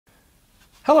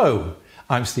Hello,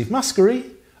 I'm Steve Maskery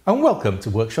and welcome to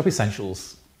Workshop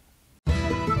Essentials.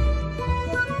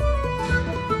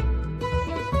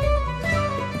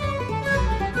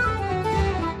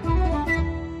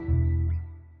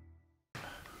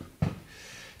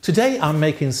 Today I'm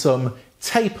making some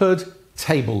tapered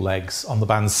table legs on the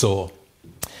bandsaw.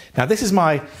 Now this is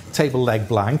my table leg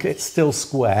blank. It's still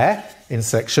square in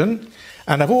section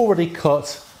and I've already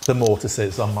cut the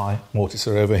mortises on my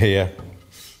mortiser over here.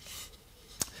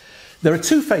 There are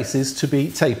two faces to be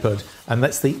tapered, and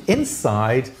that's the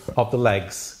inside of the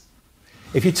legs.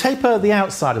 If you taper the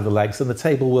outside of the legs, then the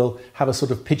table will have a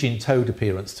sort of pigeon-toed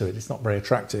appearance to it. It's not very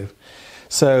attractive.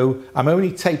 So I'm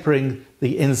only tapering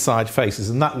the inside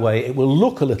faces, and that way it will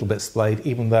look a little bit splayed,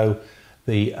 even though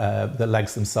the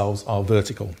legs themselves are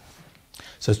vertical.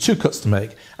 So there's two cuts to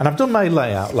make. And I've done my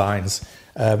layout lines.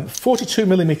 42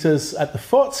 millimeters at the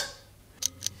foot,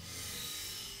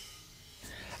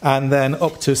 and then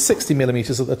up to 60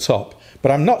 millimeters at the top.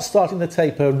 But I'm not starting the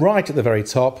taper right at the very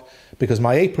top because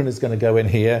my apron is going to go in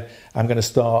here. I'm going to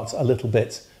start a little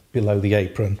bit below the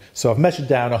apron. So I've measured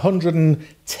down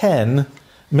 110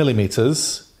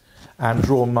 millimeters and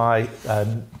drawn my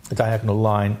diagonal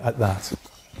line at that.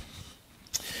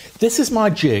 This is my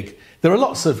jig. There are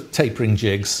lots of tapering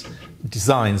jigs,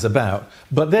 designs about,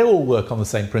 but they all work on the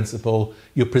same principle.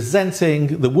 You're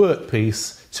presenting the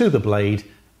workpiece to the blade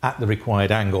at the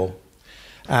required angle.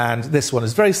 And this one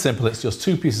is very simple. It's just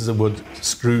two pieces of wood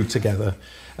screwed together,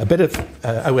 a bit of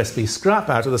OSB scrap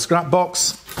out of the scrap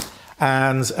box,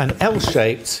 and an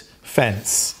L-shaped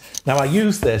fence. Now I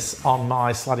use this on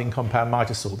my sliding compound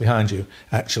miter saw behind you,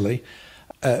 actually,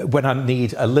 when I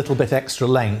need a little bit extra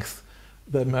length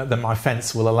than my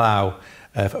fence will allow.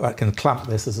 I can clamp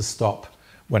this as a stop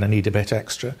when I need a bit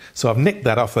extra. So I've nicked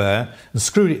that off there and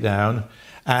screwed it down,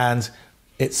 and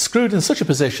it's screwed in such a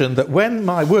position that when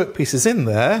my workpiece is in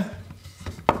there,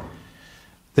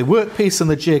 the workpiece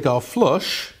and the jig are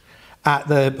flush at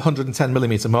the 110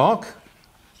 millimeter mark,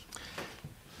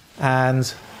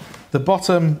 and the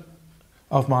bottom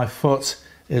of my foot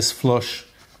is flush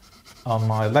on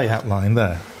my layout line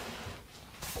there.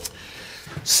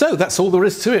 So that's all there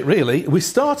is to it, really. We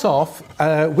start off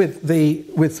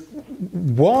with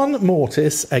one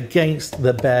mortise against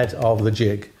the bed of the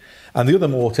jig, and the other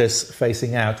mortise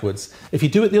facing outwards. If you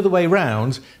do it the other way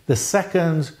round, the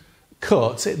second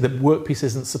cut, the workpiece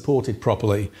isn't supported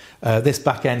properly. This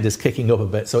back end is kicking up a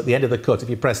bit, so at the end of the cut, if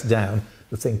you press down,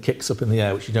 the thing kicks up in the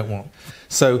air, which you don't want.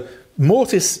 So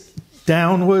mortise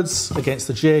downwards against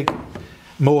the jig,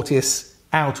 mortise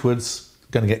outwards,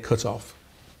 going to get cut off.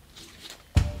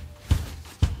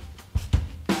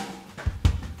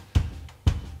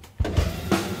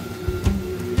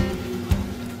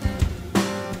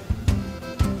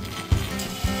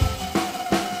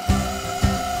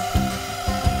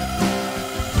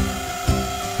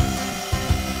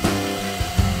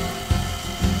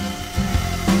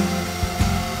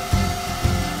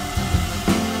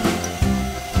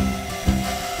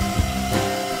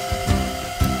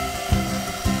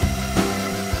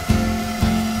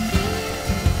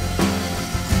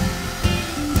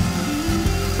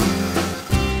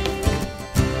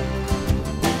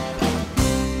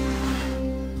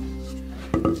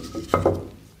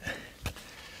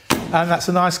 And that's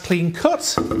a nice clean cut.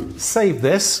 Save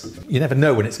this. You never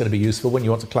know when it's going to be useful, when you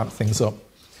want to clamp things up.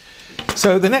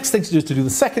 So the next thing to do is to do the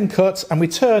second cut, and we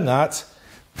turn that,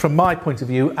 from my point of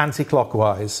view,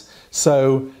 anti-clockwise,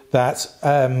 so that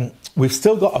we've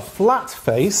still got a flat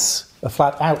face, a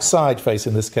flat outside face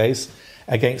in this case,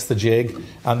 against the jig,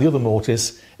 and the other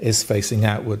mortise is facing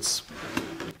outwards.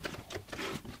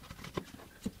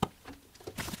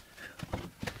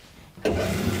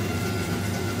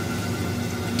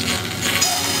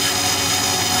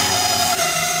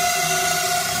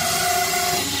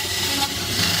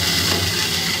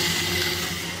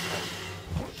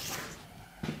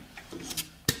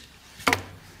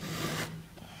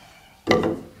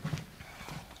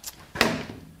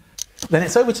 Then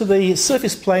it's over to the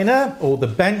surface planer, or the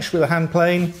bench with a hand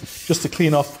plane, just to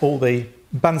clean off all the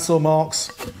bandsaw marks.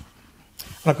 And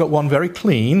I've got one very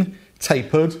clean,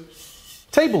 tapered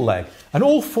table leg. And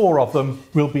all four of them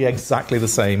will be exactly the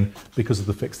same because of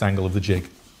the fixed angle of the jig.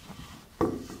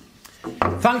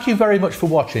 Thank you very much for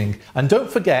watching, and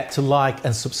don't forget to like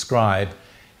and subscribe.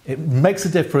 It makes a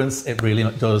difference, it really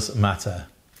does matter.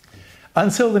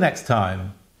 Until the next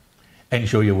time,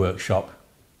 enjoy your workshop.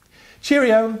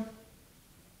 Cheerio!